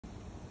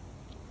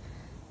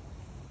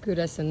Good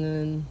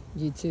afternoon,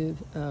 YouTube.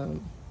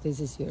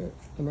 This is your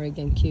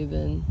American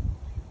Cuban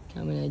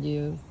coming at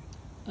you.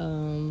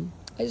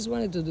 I just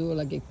wanted to do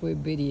like a quick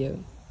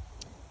video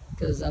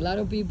because a lot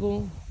of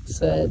people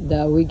said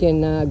that we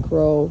cannot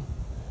grow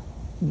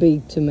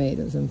big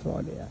tomatoes in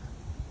Florida.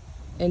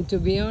 And to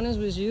be honest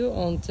with you,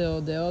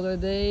 until the other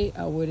day,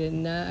 I would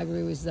not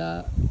agree with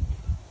that.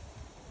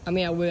 I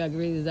mean, I would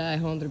agree with that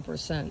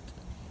 100%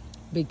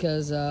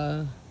 because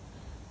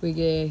we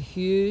get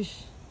huge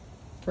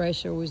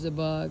pressure with the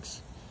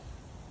bugs,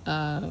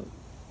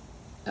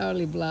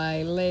 early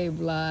blight, late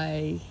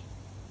blight,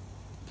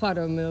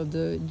 powder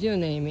mildew, you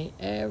name it.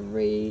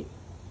 Every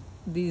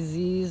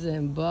disease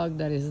and bug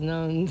that is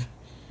known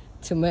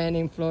to man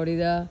in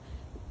Florida,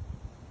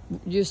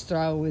 you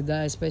struggle with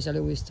that,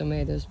 especially with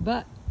tomatoes.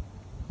 But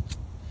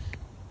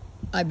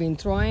I've been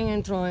trying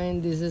and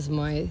trying. This is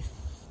my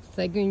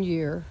second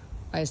year.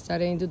 I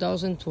started in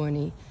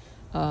 2020.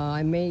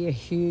 I made a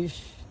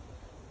huge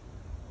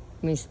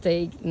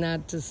mistake,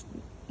 not to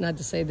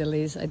say the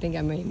least. I think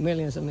I made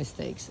millions of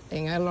mistakes,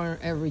 and I learn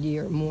every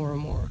year more and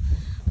more.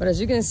 But as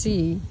you can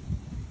see,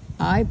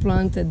 I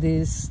planted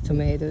these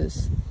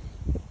tomatoes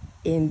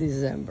in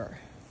December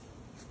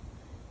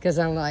because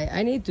I'm like,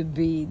 I need to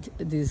beat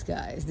these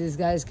guys. These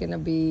guys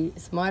cannot be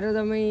smarter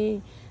than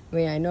me. I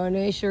mean, I know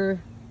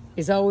nature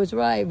is always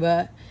right,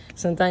 but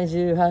sometimes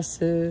you have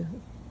to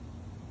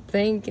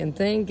think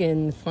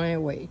and find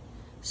a way.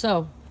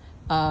 So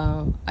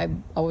I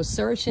was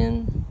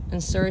searching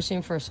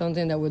for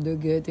something that would do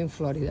good in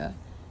Florida,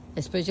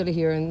 especially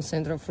here in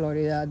Central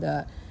Florida,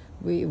 that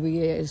we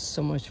get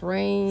so much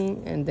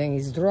rain, and then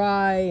it's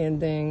dry, and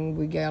then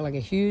we get like a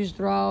huge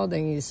drought,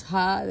 then it's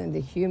hot, and the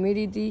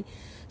humidity.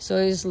 So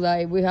it's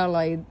like we have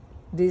like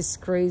this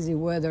crazy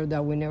weather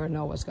that we never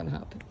know what's gonna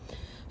happen.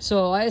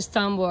 So I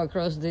stumbled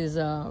across these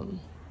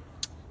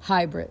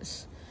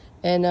hybrids,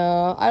 and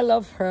I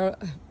love her.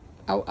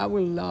 I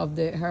would love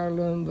the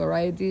heirloom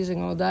varieties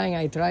and all that, and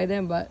I tried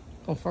them, but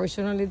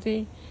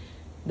unfortunately,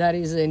 that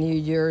is a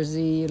New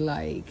Jersey,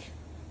 like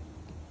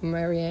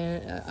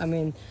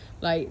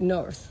like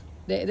North.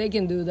 They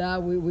can do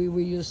that.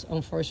 We just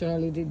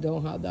unfortunately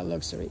don't have that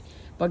luxury.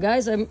 But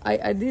guys,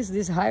 I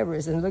these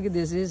hybrids, and look at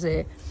this.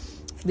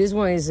 This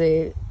one is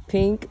a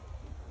pink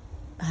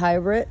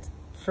hybrid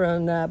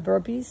from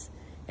Burpees,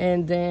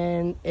 and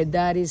then a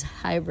daddy's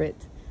hybrid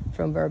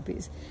from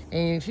Burpees.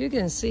 And if you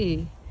can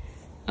see,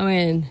 I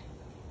mean,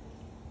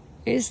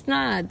 it's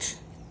not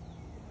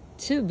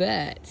too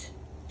bad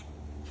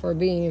for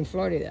being in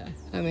Florida.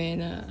 I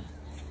mean,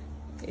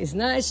 it's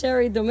not a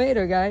cherry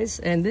tomato, guys.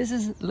 And this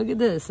is, look at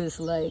this. It's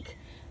like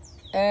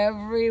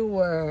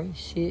everywhere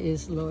she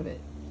is loaded.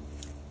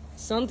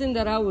 Something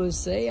that I will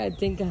say, I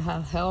think I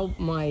have helped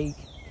my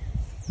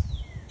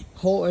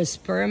whole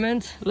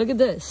experiment. Look at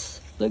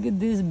this. Look at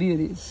these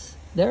beauties.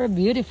 They're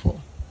beautiful.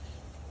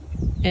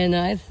 And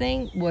I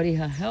think what it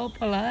has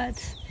helped a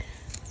lot,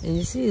 and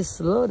you see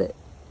it's loaded.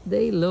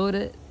 They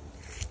loaded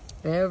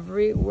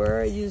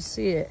everywhere you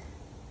see it.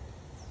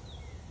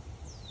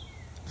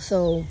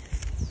 So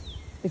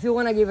if you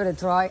want to give it a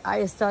try,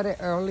 I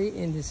started early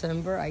in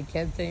December. I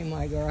kept it in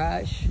my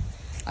garage.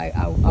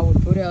 I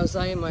would put it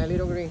outside in my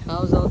little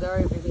greenhouse out there,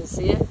 if you can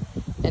see it,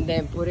 and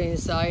then put it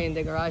inside in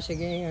the garage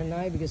again at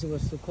night because it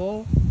was too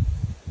cold.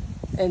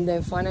 And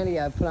then finally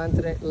I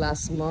planted it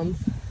last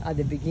month at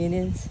the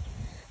beginnings.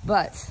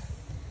 But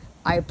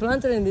I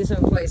planted in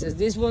different places.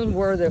 These ones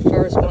were the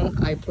first one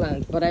I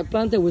planted, but I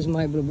planted with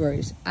my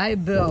blueberries. I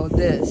built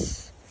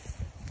this,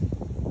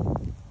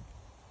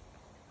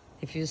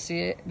 if you see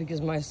it, because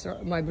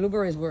my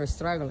blueberries were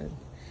struggling.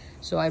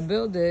 So I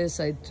built this.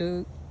 I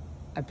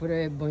put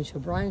a bunch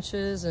of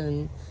branches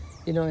and,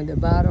 you know, in the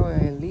bottom,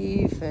 and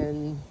leaf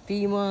and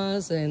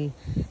pimas and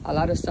a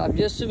lot of stuff,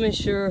 just to make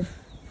sure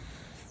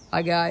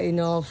I got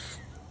enough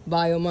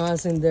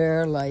biomass in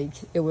there, like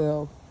it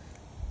will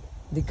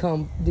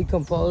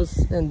decompose,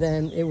 and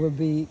then it will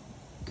be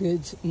good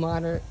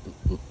matter,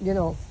 you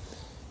know,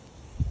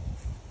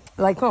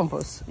 like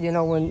compost, you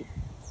know, when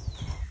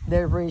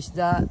they reach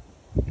that.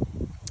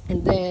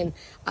 And then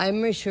I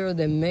make sure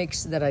the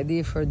mix that I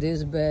did for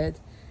this bed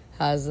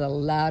has a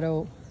lot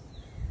of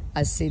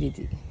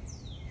acidity.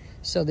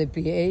 So the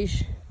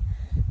pH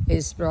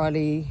is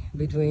probably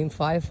between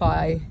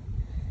 5.5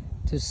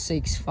 to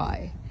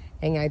 6.5.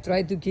 And I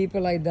try to keep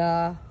it like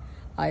that.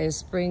 I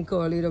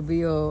sprinkle a little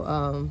bit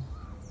of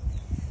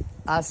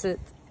acid.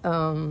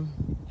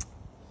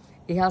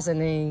 It has a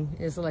name.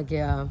 It's like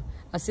a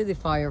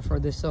acidifier for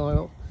the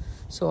soil.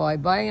 So I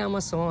buy in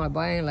Amazon. I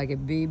buy in like a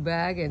big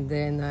bag, and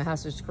then I have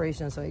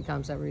subscription, so it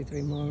comes every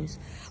 3 months.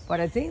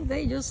 But I think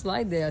they just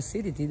like the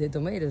acidity, the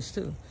tomatoes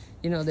too.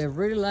 You know, they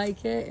really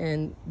like it,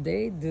 and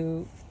they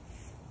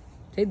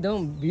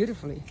done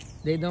beautifully.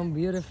 They done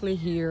beautifully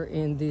here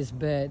in this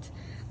bed.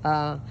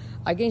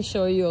 I can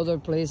show you other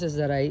places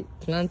that I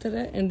planted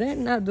it, and they're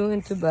not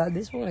doing too bad.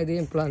 This one I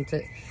didn't plant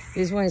it.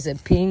 This one is a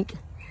pink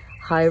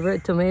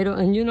hybrid tomato,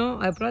 and you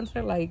know, I planted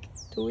it like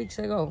 2 weeks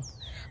ago.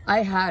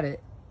 I had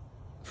it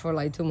for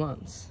like 2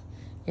 months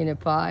in a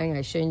pot, and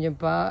I changed the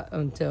pot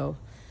until,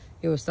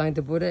 it was time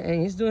to put it,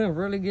 and it's doing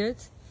really good.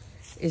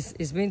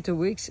 It's been 2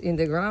 weeks in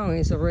the ground.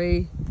 It's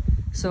already,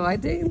 so I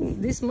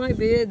think this might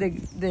be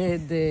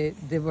the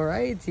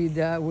variety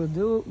that will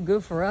do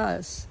good for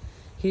us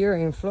here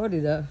in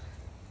Florida.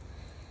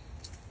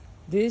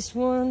 This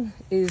one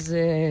is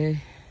a,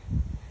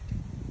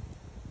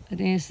 I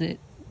think it's the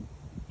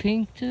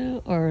pink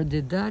too, or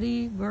the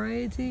daddy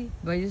variety.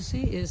 But you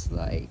see, it's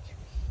like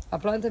I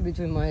planted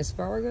between my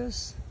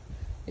asparagus.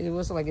 It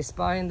was like a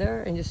spot in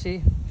there, and you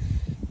see,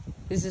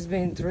 this has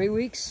been 3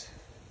 weeks,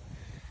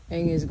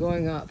 and it's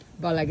going up.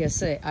 But like I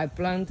said, I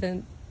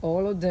planted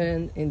all of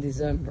them in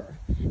December,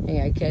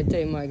 and I kept it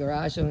in my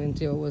garage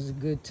until it was a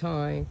good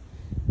time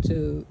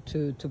to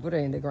put it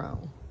in the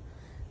ground.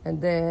 And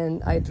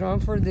then I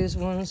transferred these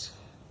ones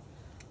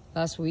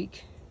last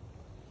week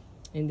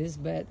in this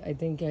bed. I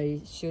think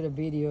I shoot a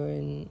video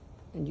and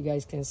you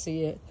guys can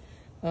see it.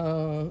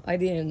 I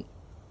didn't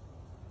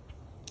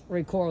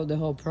record the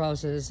whole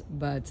process,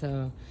 but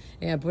and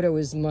I put it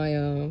with my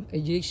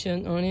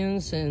Egyptian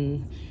onions,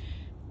 and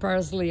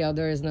parsley out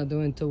there is not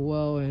doing too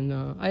well, and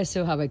I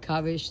still have a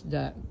cabbage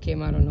that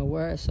came out of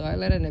nowhere, so I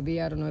let it be.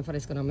 I don't know if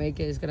it's gonna make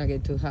it. It's gonna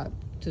get too hot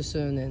too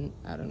soon, and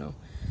I don't know.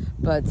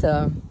 But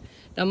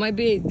that might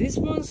be it. These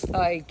ones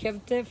I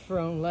kept it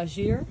from last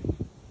year.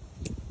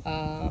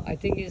 I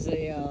think it's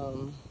a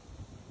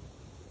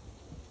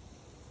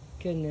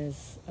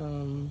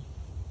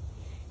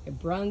a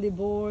brandy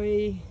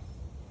boy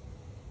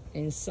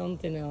and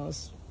something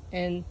else,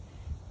 and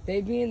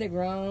they be in the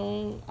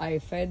ground. I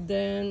fed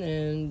them,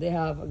 and they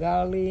have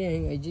garlic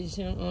and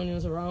Egyptian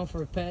onions around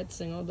for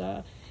pets and all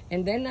that,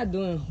 and they're not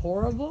doing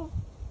horrible,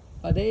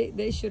 but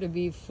they should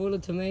be full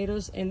of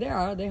tomatoes, and they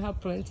have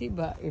plenty.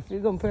 But if you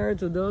compare it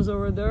to those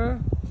over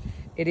there,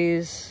 it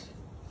is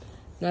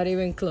not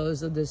even close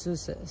to the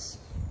success.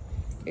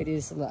 It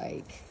is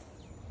like,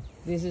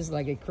 this is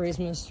like a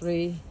Christmas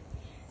tree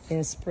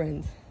in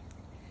spring.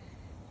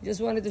 Just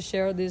wanted to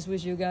share this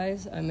with you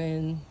guys. I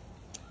mean,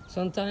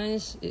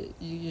 sometimes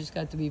you just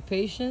got to be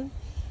patient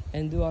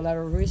and do a lot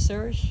of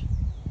research.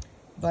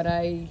 But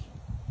I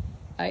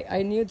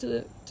new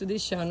to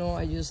this channel.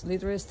 I just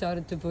literally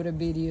started to put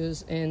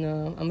videos, and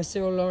I'm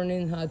still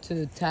learning how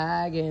to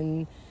tag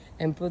and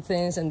put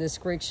things in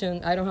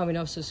description. I don't have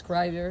enough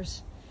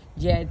subscribers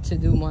yet to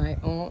do my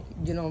own,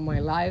 my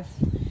life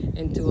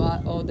and to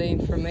add all the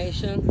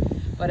information.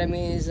 But I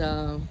mean, it's,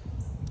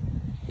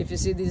 if you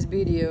see this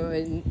video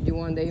and you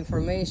want the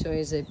information,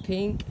 it's a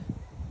pink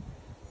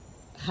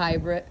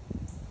hybrid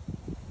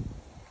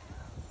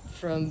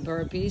from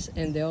Burpees,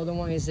 and the other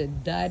one is a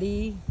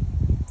daddy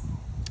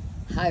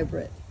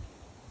hybrid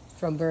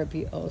from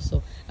Burpee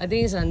also. I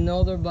think it's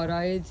another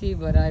variety,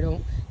 but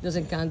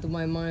doesn't come to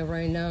my mind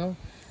right now.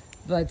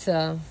 But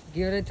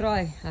give it a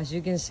try. As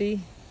you can see,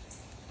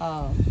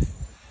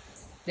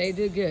 they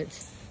do good,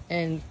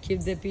 and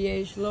keep the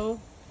pH low,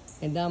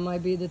 and that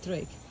might be the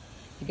trick.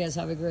 You guys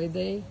have a great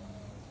day.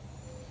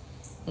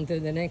 Until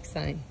the next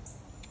time,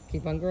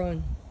 keep on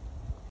growing.